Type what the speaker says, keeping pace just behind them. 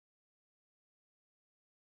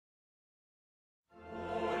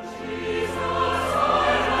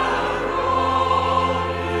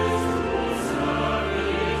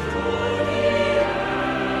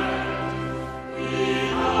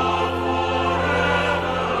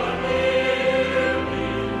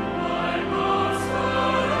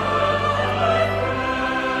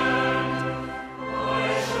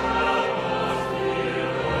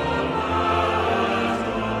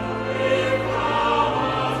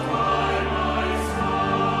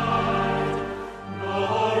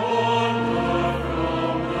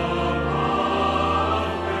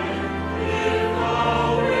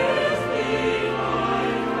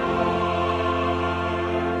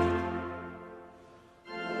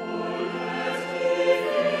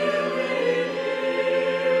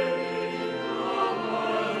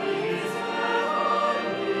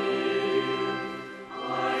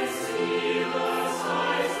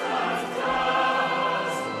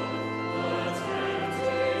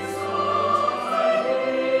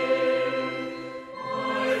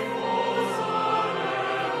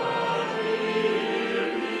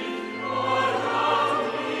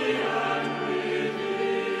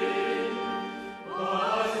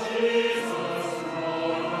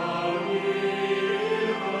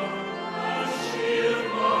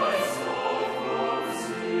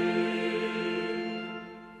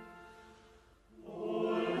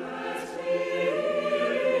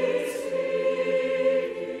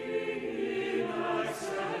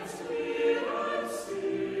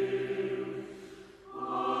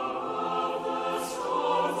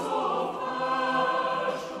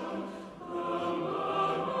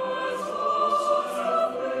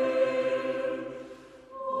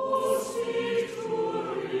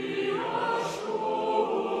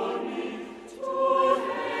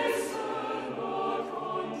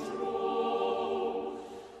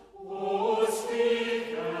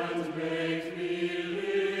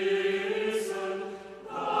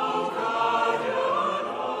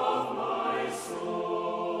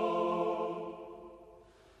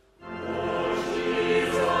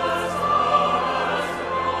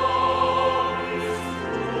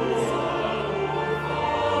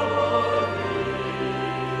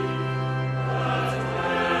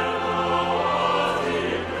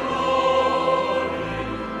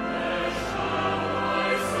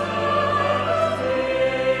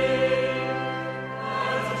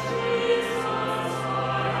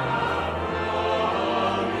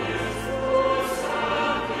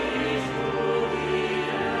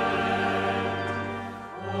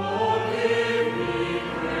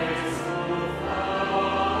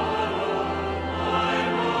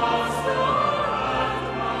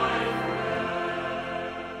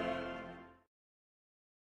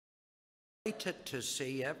delighted to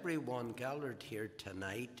see everyone gathered here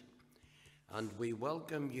tonight, and we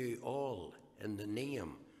welcome you all in the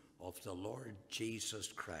name of the Lord Jesus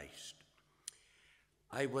Christ.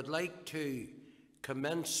 I would like to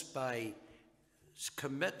commence by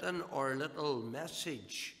committing our little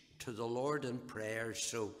message to the Lord in prayer,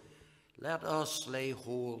 so let us lay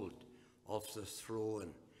hold of the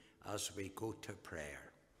throne as we go to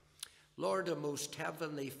prayer. Lord, our most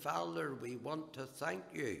heavenly Father, we want to thank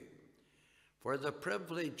you for the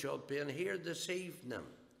privilege of being here this evening,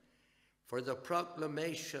 for the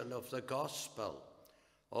proclamation of the gospel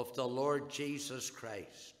of the Lord Jesus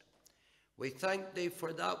Christ. We thank thee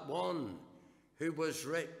for that one who was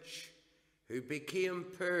rich, who became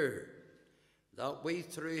poor, that we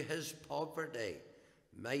through his poverty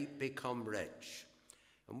might become rich.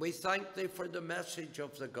 And we thank thee for the message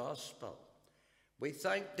of the gospel. We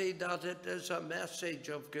thank thee that it is a message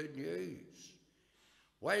of good news.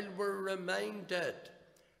 While we're reminded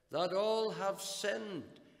that all have sinned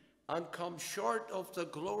and come short of the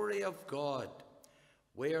glory of God,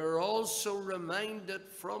 we are also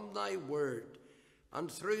reminded from thy word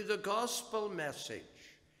and through the gospel message.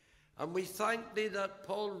 And we thank thee that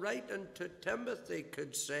Paul, writing to Timothy,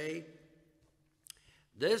 could say,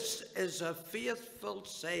 "This is a faithful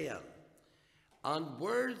saying, and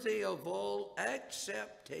worthy of all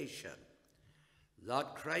acceptation,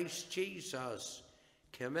 that Christ Jesus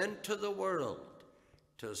came into the world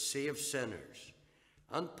to save sinners."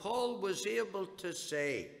 And Paul was able to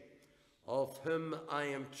say, "Of whom I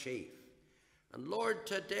am chief." And Lord,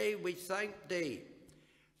 today we thank thee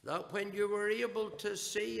that when you were able to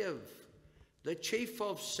save the chief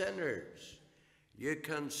of sinners, you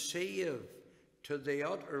can save to the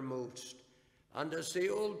uttermost. And as the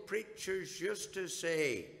old preachers used to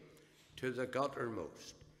say, to the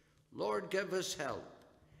guttermost. Lord, give us help.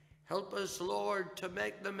 Help us, Lord, to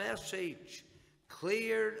make the message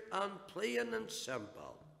clear and plain and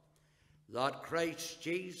simple, that Christ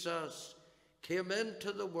Jesus came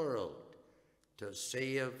into the world to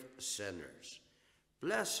save sinners.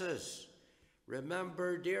 Bless us.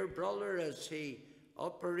 Remember, dear brother, as he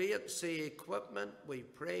operates the equipment, we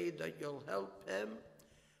pray that you'll help him.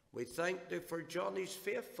 We thank thee for Johnny's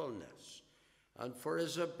faithfulness and for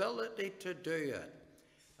his ability to do it.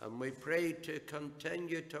 And we pray to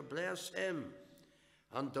continue to bless him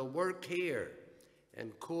and the work here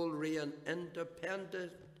in Coleraine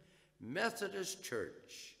Independent Methodist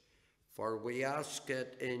Church. For we ask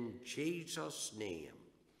it in Jesus' name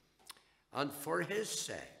and for his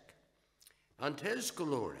sake and his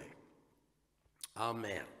glory.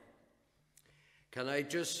 Amen. Can I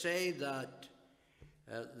just say that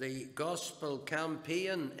the gospel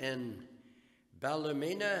campaign in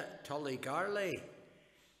Ballymena, Tullygarley,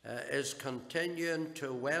 is continuing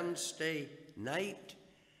to Wednesday night,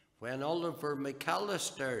 when Oliver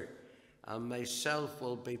McAllister and myself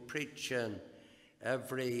will be preaching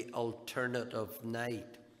every alternative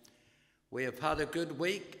night. We have had a good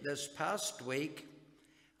week this past week,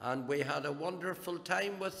 and we had a wonderful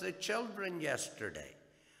time with the children yesterday,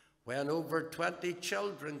 when over 20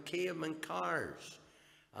 children came in cars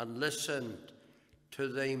and listened to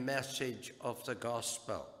the message of the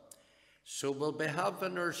gospel. So we'll be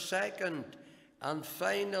having our second and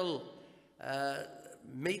final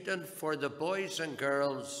meeting for the boys and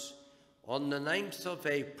girls on the 9th of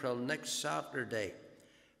April, next Saturday,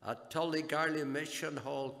 at Tullygarley Mission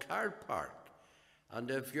Hall car park. And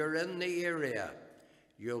if you're in the area,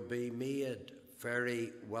 you'll be made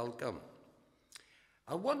very welcome.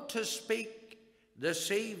 I want to speak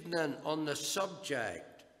this evening on the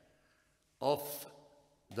subject of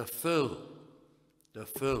the fool. The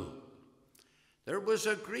fool. There was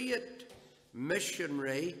a great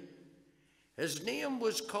missionary. His name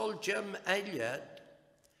was called Jim Elliot.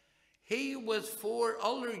 He, with 4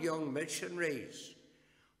 other young missionaries,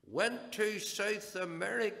 went to South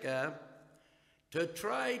America to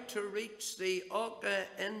try to reach the Auca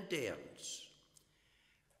Indians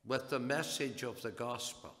with the message of the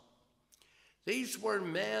gospel. These were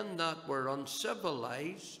men that were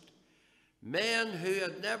uncivilized, men who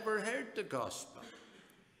had never heard the gospel,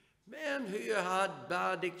 men who had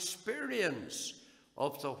bad experience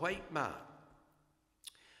of the white man.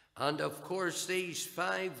 And of course, these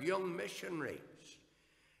 5 young missionaries,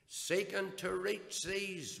 seeking to reach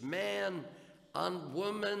these men and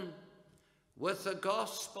women with the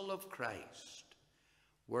gospel of Christ,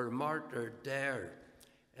 were martyred there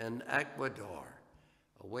in Ecuador,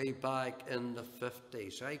 way back in the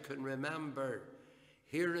 50s. I can remember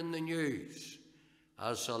hearing the news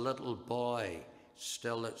as a little boy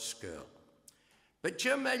still at school. But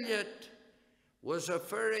Jim Elliot was a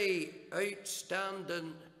very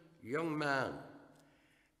outstanding young man.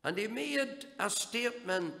 And he made a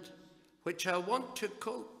statement which I want to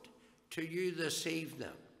quote to you this evening.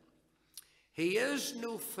 He is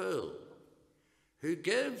no fool who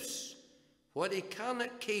gives what he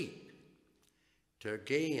cannot keep to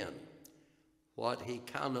gain what he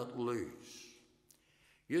cannot lose.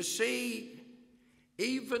 You see,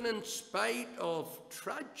 even in spite of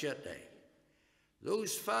tragedy,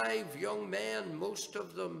 those 5 young men, most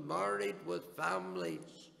of them married with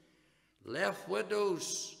families, left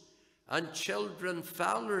widows and children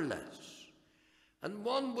fatherless. And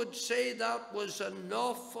one would say that was an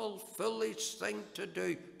awful, foolish thing to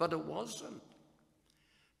do, but it wasn't.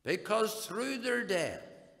 Because through their death,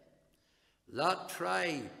 that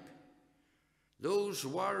tribe, those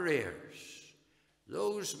warriors,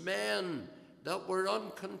 those men that were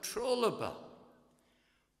uncontrollable,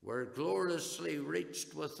 were gloriously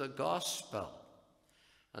reached with the gospel,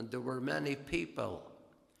 and there were many people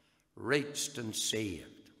reached and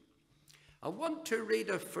saved. I want to read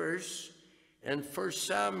a verse in 1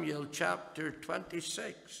 Samuel chapter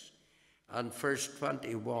 26 and verse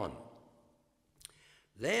 21.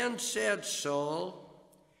 Then said Saul,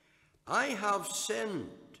 I have sinned.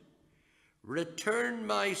 Return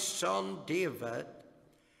my son David,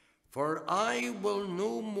 for I will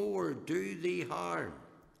no more do thee harm,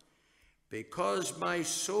 because my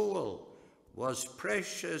soul was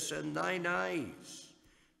precious in thine eyes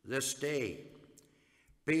this day.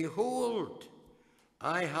 Behold,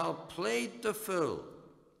 I have played the fool,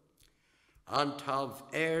 and have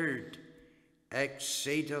erred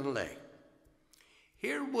exceedingly.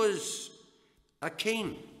 Here was a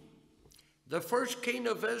king, the first king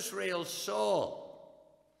of Israel, Saul.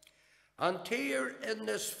 And here in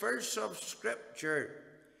this verse of Scripture,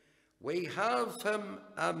 we have him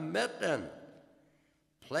admitting,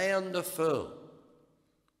 playing the fool,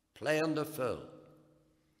 playing the fool.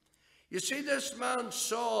 You see, this man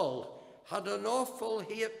Saul had an awful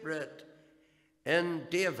hatred in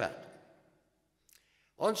David.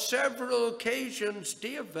 On several occasions,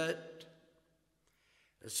 David,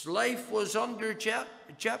 his life was under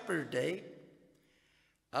jeopardy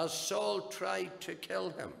as Saul tried to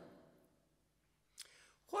kill him.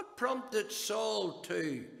 What prompted Saul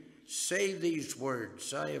to say these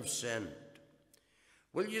words, I have sinned?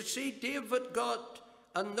 Well, you see, David got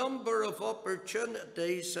a number of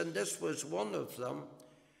opportunities, and this was one of them,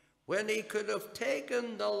 when he could have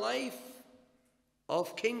taken the life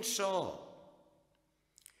of King Saul.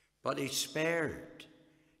 But he spared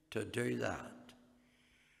to do that.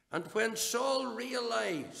 And when Saul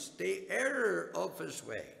realized the error of his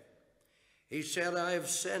way, he said, I have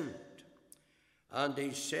sinned. And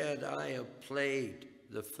he said, I have played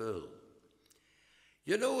the fool.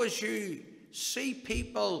 You know, as you see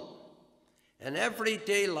people in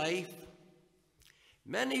everyday life,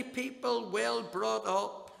 many people well brought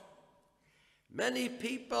up, many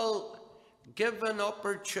people given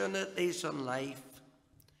opportunities in life,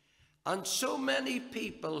 and so many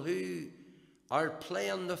people who are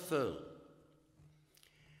playing the fool.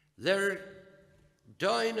 They're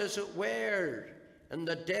down, as it were, in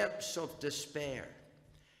the depths of despair.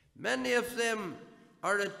 Many of them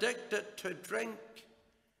are addicted to drink,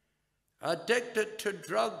 addicted to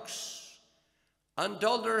drugs, and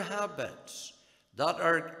other habits that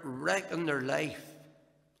are wrecking their life.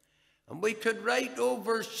 And we could write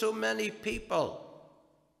over so many people.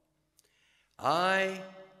 I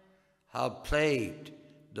have played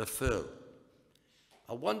the fool.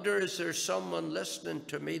 I wonder, is there someone listening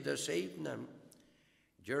to me this evening?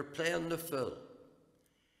 You're playing the fool.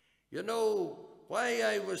 You know, why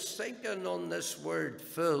I was thinking on this word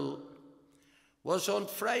fool was on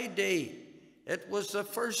Friday. It was the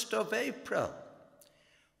 1st of April,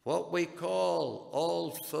 what we call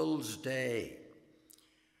All Fools' Day.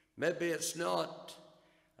 Maybe it's not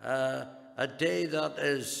a day that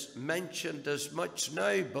is mentioned as much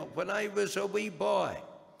now, but when I was a wee boy,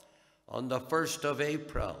 on the 1st of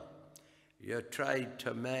April, you tried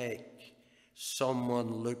to make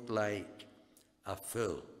someone look like a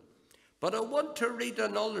fool. But I want to read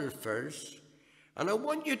another verse, and I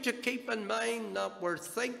want you to keep in mind that we're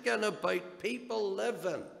thinking about people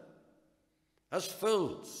living as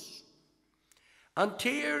fools. And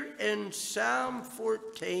here in Psalm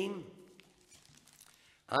 14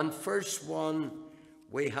 and verse 1,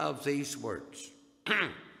 we have these words.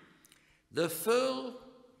 The fool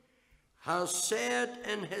has said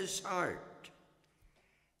in his heart,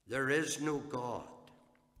 there is no God.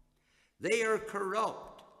 They are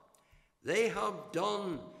corrupt. They have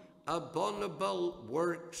done abominable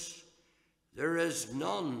works. There is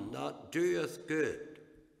none that doeth good.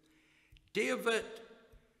 David,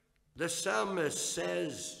 the psalmist,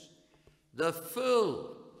 says The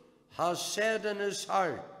fool has said in his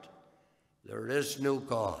heart, there is no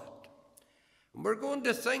God. And we're going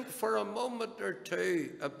to think for a moment or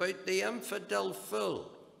two about the infidel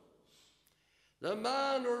fool. The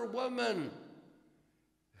man or woman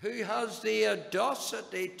who has the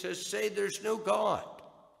audacity to say there's no God,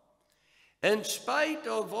 in spite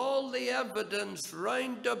of all the evidence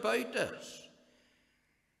round about us.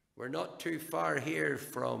 We're not too far here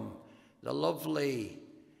from the lovely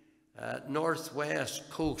northwest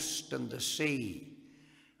coast and the sea,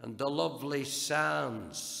 and the lovely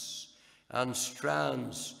sands and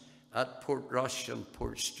strands at Portrush and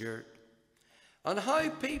Portstewart, and how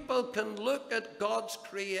people can look at God's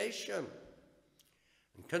creation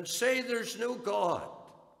and can say there's no God.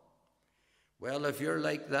 Well, if you're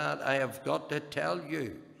like that, I have got to tell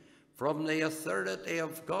you from the authority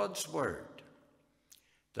of God's word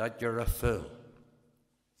that you're a fool.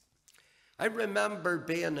 I remember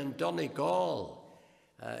being in Donegal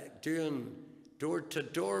doing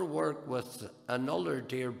door-to-door work with another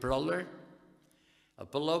dear brother, a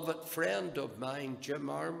beloved friend of mine, Jim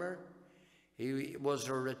Armour. He was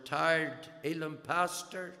a retired Elim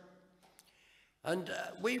pastor. And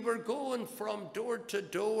we were going from door to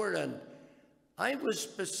door, and I was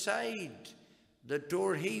beside the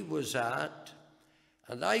door he was at,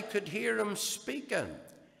 and I could hear him speaking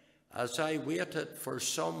as I waited for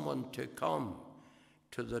someone to come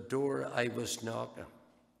to the door I was knocking.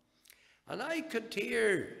 And I could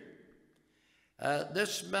hear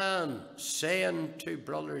this man saying to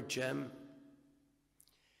Brother Jim,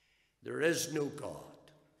 there is no God.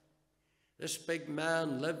 This big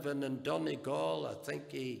man living in Donegal, I think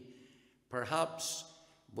he perhaps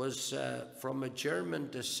was from a German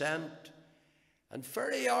descent, and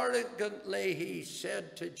very arrogantly he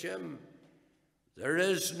said to Jim, there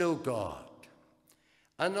is no God.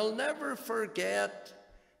 And I'll never forget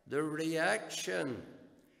the reaction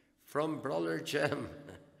from Brother Jim.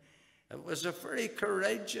 It was a very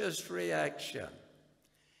courageous reaction.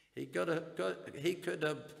 He could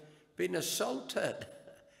have been assaulted.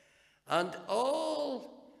 And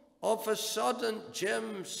all of a sudden,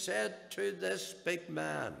 Jim said to this big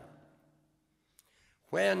man,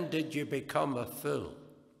 when did you become a fool?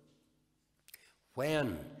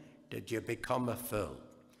 When did you become a fool?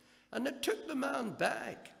 And it took the man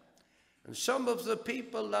back. And some of the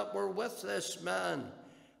people that were with this man,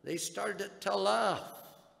 they started to laugh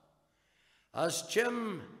as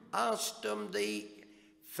Jim asked him the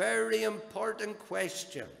very important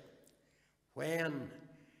question, when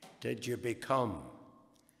did you become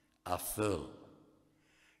a fool?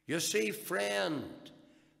 You see, friend,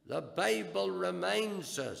 the Bible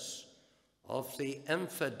reminds us of the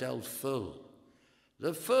infidel fool,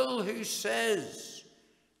 the fool who says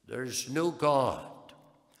there's no God.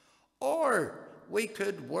 Or we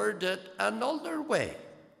could word it another way.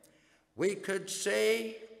 We could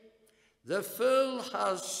say, the fool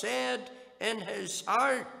has said in his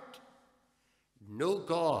heart, no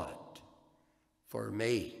God for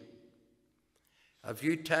me. Have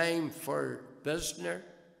you time for business?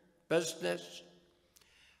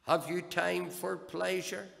 Have you time for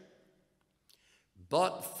pleasure?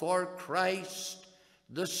 But for Christ,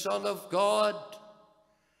 the Son of God,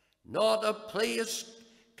 not a place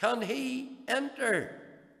can he enter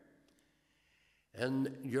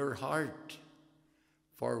in your heart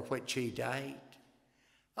for which he died.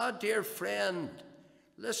 Ah, dear friend,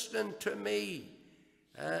 listening to me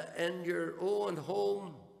in your own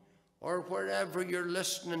home or wherever you're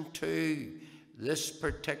listening to this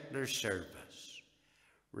particular service,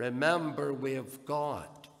 remember we have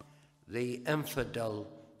got the infidel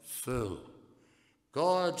fool.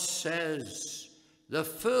 God says the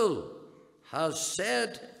fool has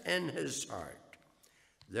said in his heart,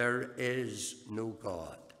 there is no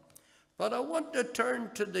God. But I want to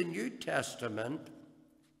turn to the New Testament,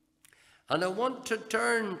 and I want to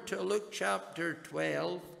turn to Luke chapter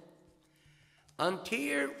 12. And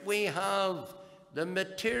here we have the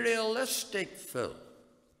materialistic fool,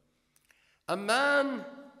 a man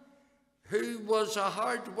who was a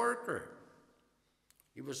hard worker.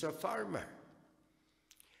 He was a farmer.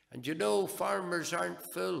 And you know, farmers aren't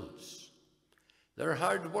fools. They're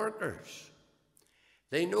hard workers.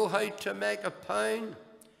 They know how to make a pound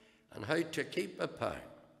and how to keep a pound.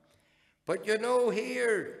 But you know,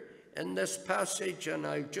 here in this passage, and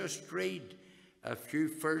I'll just read a few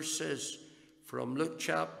verses from Luke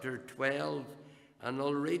chapter 12, and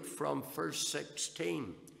I'll read from verse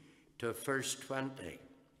 16 to verse 20.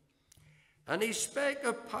 And he spake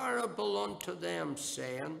a parable unto them,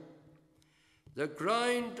 saying, the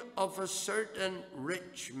ground of a certain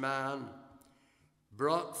rich man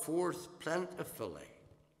brought forth plentifully.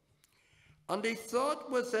 And he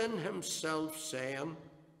thought within himself, saying,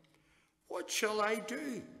 What shall I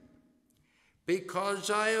do? Because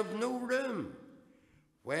I have no room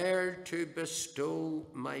where to bestow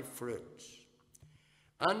my fruits.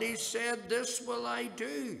 And he said, This will I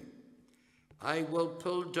do. I will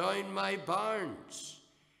pull down my barns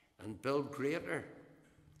and build greater.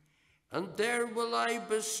 And there will I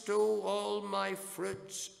bestow all my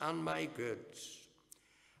fruits and my goods.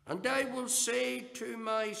 And I will say to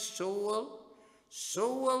my soul,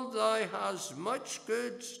 Soul, thou hast much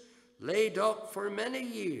goods laid up for many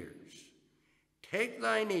years. Take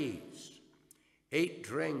thine ease, eat,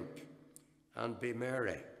 drink, and be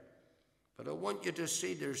merry. But I want you to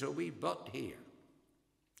see there's a wee but here.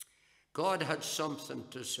 God had something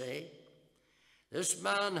to say. This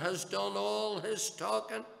man has done all his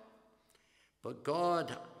talking, but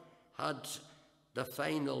God had the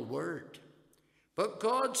final word. But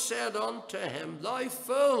God said unto him, Thou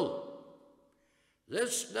fool,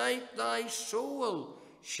 this night thy soul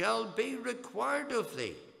shall be required of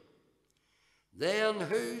thee. Then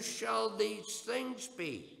whose shall these things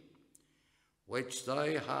be which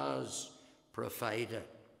thou hast provided?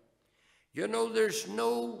 You know, there's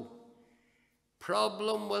no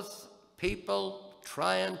problem with people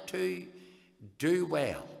trying to do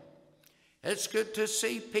well. It's good to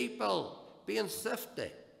see people being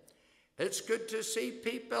thrifty. It's good to see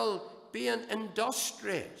people being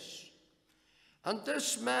industrious. And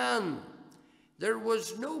this man, there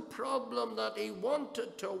was no problem that he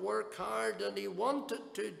wanted to work hard and he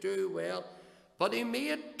wanted to do well, but he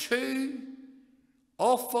made two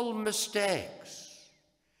awful mistakes.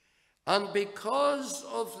 And because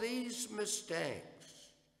of these mistakes,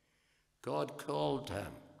 God called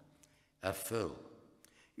him a fool.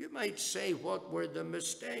 You might say, what were the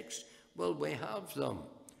mistakes? Well, we have them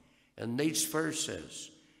in these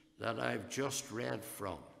verses that I've just read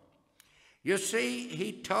from. You see,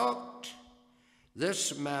 he talked,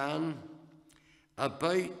 this man,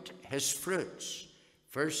 about his fruits.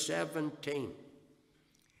 Verse 17,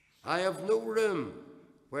 I have no room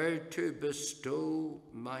where to bestow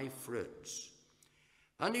my fruits.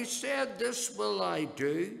 And he said, This will I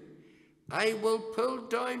do. I will pull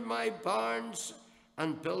down my barns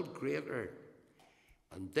and build greater.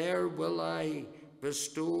 And there will I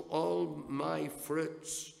bestow all my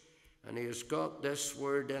fruits. And he has got this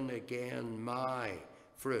word in again, my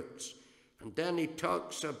fruits. And then he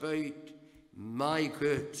talks about my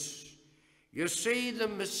goods. You see, the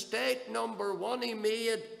mistake number one he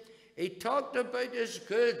made, he talked about his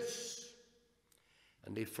goods.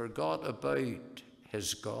 And he forgot about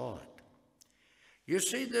his God. You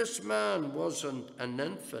see, this man wasn't an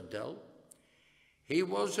infidel. He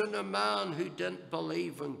wasn't a man who didn't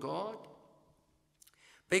believe in God.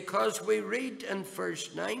 Because we read in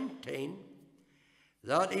verse 19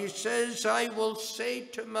 that he says, I will say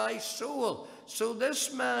to my soul. So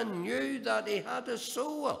this man knew that he had a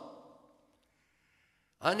soul.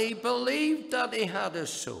 And he believed that he had a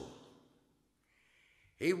soul.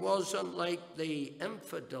 He wasn't like the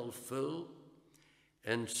infidel fool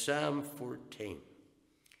in Psalm 14.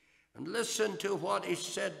 And listen to what he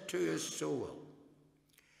said to his soul.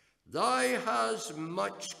 Thou hast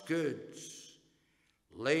much goods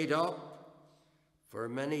laid up for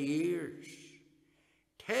many years.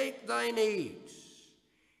 Take thine ease,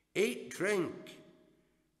 eat, drink,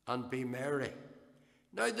 and be merry.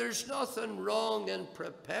 Now, there's nothing wrong in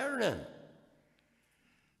preparing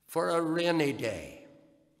for a rainy day.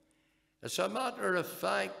 As a matter of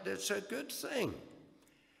fact, it's a good thing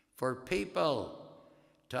for people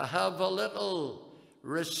to have a little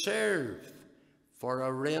reserve for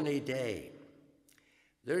a rainy day.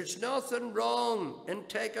 There's nothing wrong in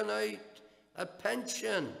taking out a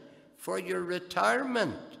pension for your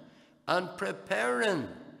retirement and preparing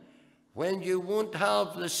when you won't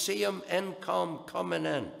have the same income coming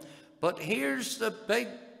in. But here's the big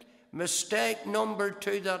mistake number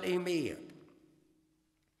two that he made.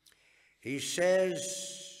 He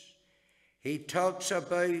says, he talks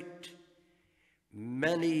about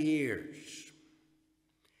many years.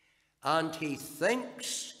 And he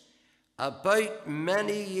thinks about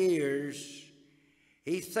many years.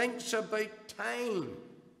 He thinks about time.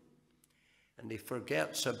 And he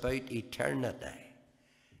forgets about eternity.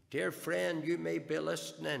 Dear friend, you may be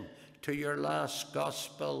listening to your last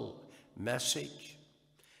gospel message.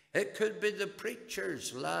 It could be the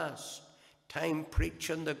preacher's last time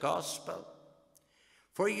preaching the gospel.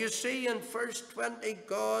 For you see, in verse 20,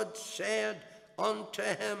 God said unto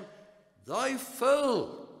him, Thou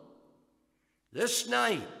fool, this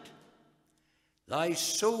night thy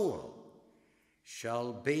soul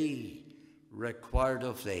shall be required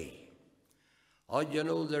of thee. Oh, you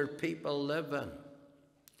know, there are people living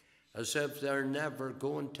as if they're never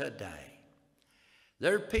going to die.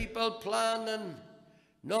 There are people planning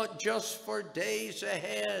not just for days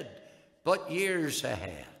ahead, but years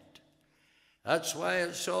ahead. That's why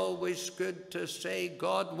it's always good to say,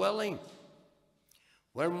 God willing,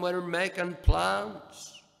 when we're making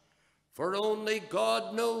plans, for only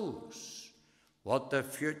God knows what the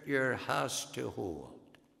future has to hold.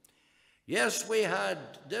 Yes, we had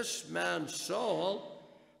this man Saul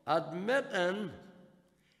admitting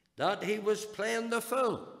that he was playing the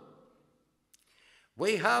fool.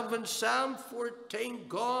 We have in Psalm 14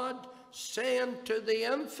 God saying to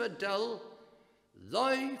the infidel,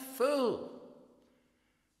 thou fool,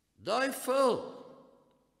 thou fool.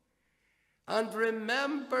 And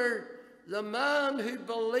remember, the man who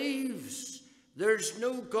believes there's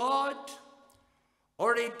no God,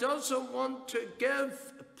 or he doesn't want to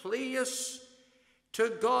give place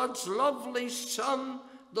to God's lovely Son,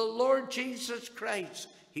 the Lord Jesus Christ,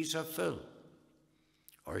 he's a fool,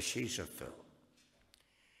 or she's a fool.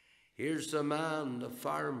 Here's the man, the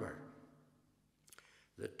farmer,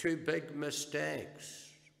 the two big mistakes.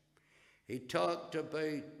 He talked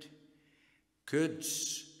about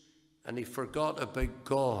goods and he forgot about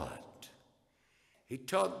God. He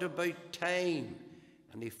talked about time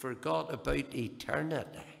and he forgot about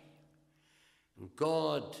eternity. And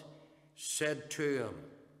God said to him,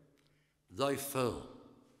 thou fool,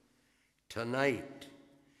 tonight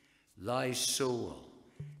thy soul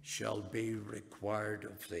shall be required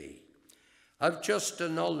of thee. I've just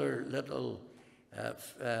another little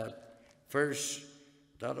verse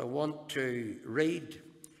that I want to read,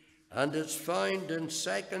 and it's found in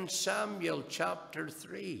 2 Samuel chapter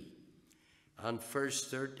 3 and verse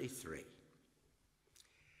 33.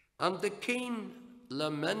 And the king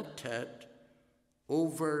lamented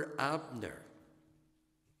over Abner.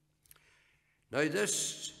 Now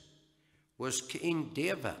this was King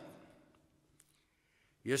David.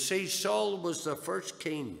 You see, Saul was the first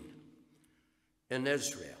king in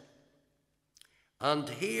Israel. And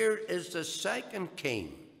here is the second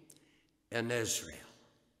king in Israel.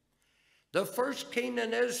 The first king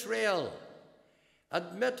in Israel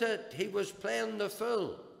admitted he was playing the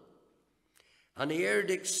fool, and he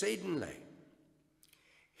erred exceedingly.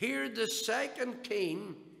 Here the second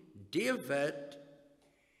king, David,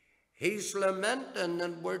 he's lamenting,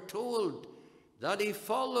 and we're told that he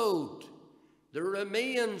followed the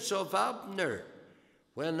remains of Abner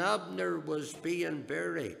when Abner was being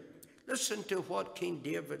buried. Listen to what King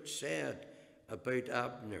David said about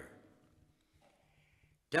Abner.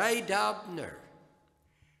 Died Abner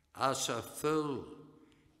as a fool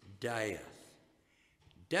dieth.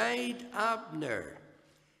 Died Abner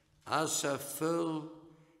as a fool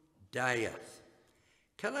dieth.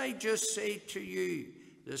 Can I just say to you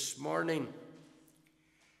this morning,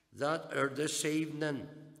 or this evening,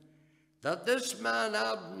 that this man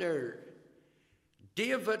Abner,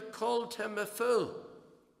 David called him a fool.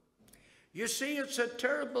 You see, it's a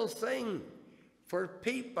terrible thing for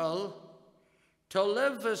people to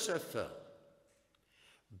live as a fool.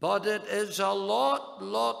 But it is a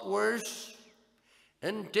lot worse.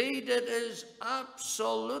 Indeed, it is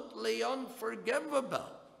absolutely unforgivable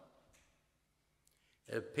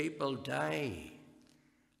if people die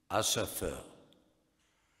as a fool.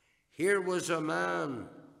 Here was a man,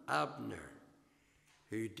 Abner,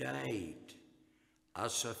 who died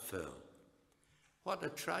as a fool. What a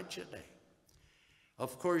tragedy.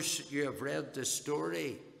 Of course, you have read the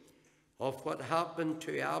story of what happened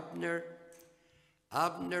to Abner.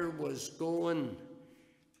 Abner was going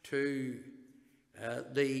to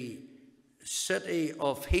the city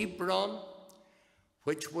of Hebron,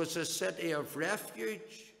 which was a city of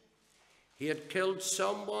refuge. He had killed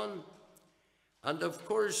someone, and of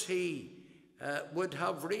course he would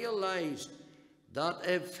have realized that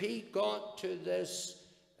if he got to this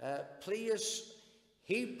place,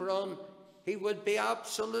 Hebron, he would be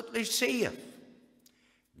absolutely safe.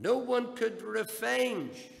 No one could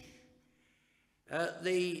revenge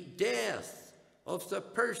the death of the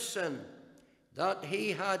person that he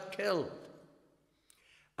had killed.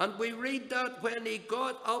 And we read that when he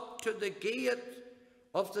got up to the gate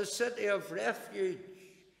of the city of refuge,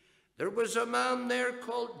 there was a man there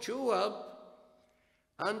called Joab,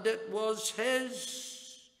 and it was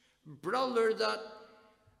his brother that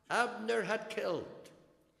Abner had killed.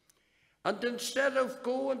 And instead of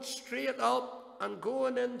going straight up and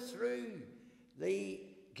going in through the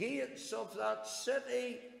gates of that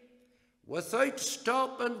city without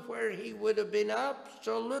stopping where he would have been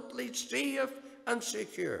absolutely safe and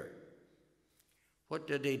secure, what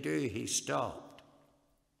did he do? He stopped.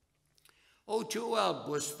 Oh, Joab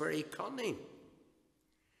was very cunning.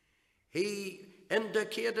 he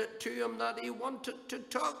indicated to him that he wanted to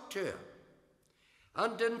talk to him.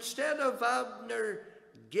 And instead of Abner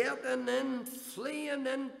getting in, fleeing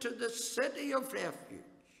into the city of refuge,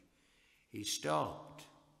 he stopped.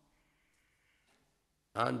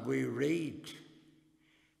 And we read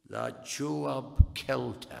that Joab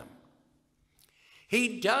killed him.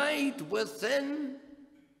 He died within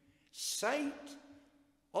sight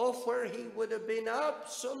of where he would have been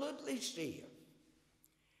absolutely safe.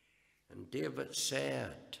 And David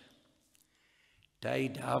said,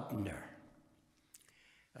 died Abner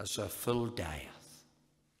as a fool dieth.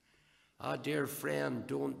 Ah, dear friend,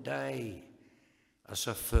 don't die as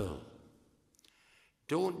a fool.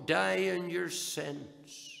 Don't die in your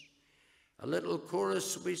sins. A little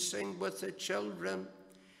chorus we sing with the children.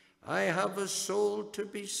 I have a soul to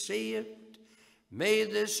be saved. May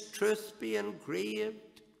this truth be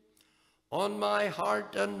engraved on my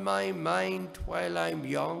heart and my mind while I'm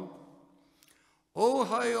young. Oh,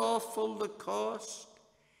 how awful the cost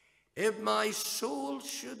if my soul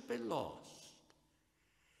should be lost,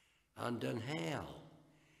 and in hell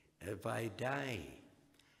if I die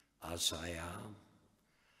as I am.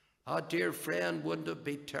 Ah, dear friend, wouldn't it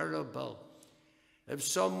be terrible if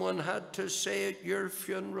someone had to say at your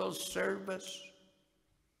funeral service,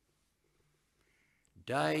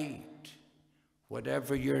 died,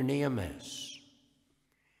 whatever your name is,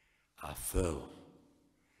 a fool.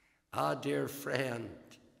 Ah, dear friend,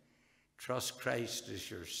 trust Christ as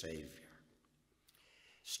your Savior.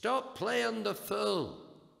 Stop playing the fool.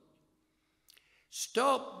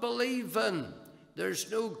 Stop believing there's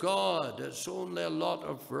no God. It's only a lot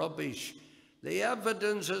of rubbish. The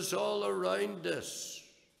evidence is all around us.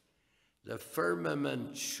 The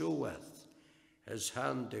firmament showeth his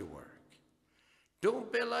handiwork.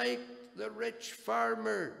 Don't be like the rich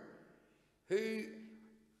farmer who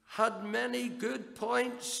had many good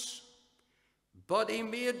points, but he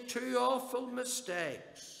made two awful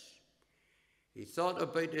mistakes. He thought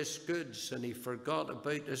about his goods and he forgot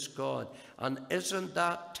about his God. And isn't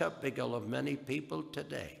that typical of many people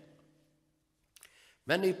today?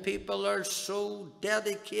 Many people are so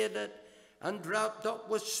dedicated and wrapped up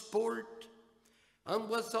with sport and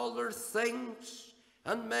with other things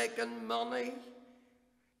and making money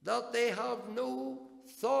that they have no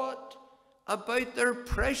thought about their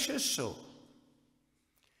precious soul.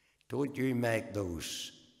 Don't you make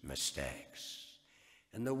those mistakes.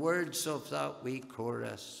 In the words of that wee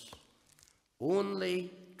chorus,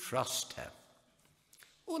 only trust him.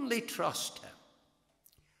 Only trust him.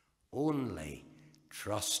 Only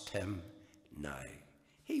trust him now.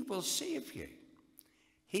 He will save you.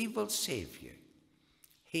 He will save you.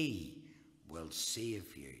 He will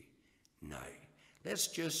save you now. Let's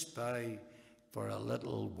just bow for a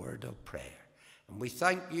little word of prayer. And we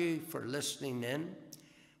thank you for listening in.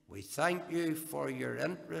 We thank you for your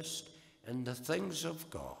interest in the things of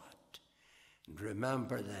God. And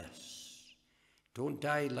remember this, don't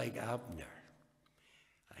die like Abner.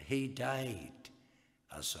 He died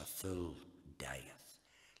as a fool dieth.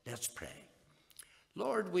 Let's pray.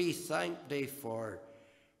 Lord, we thank thee for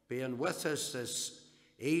being with us this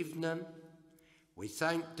evening. We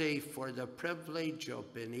thank thee for the privilege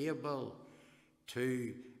of being able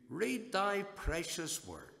to read thy precious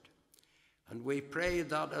word. And we pray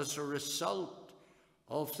that as a result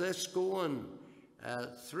of this going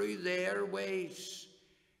through the airways,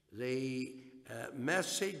 the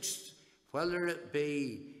message, whether it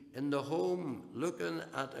be in the home looking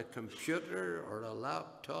at a computer or a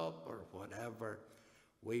laptop or whatever,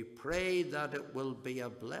 we pray that it will be a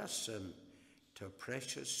blessing to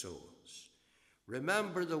precious souls.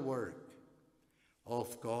 Remember the work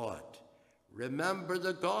of God. Remember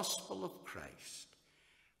the gospel of Christ.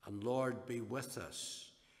 And Lord, be with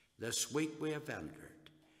us this week we have entered.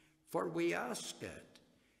 For we ask it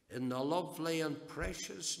in the lovely and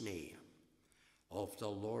precious name of the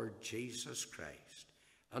Lord Jesus Christ,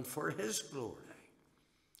 and for his glory.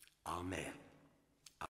 Amen.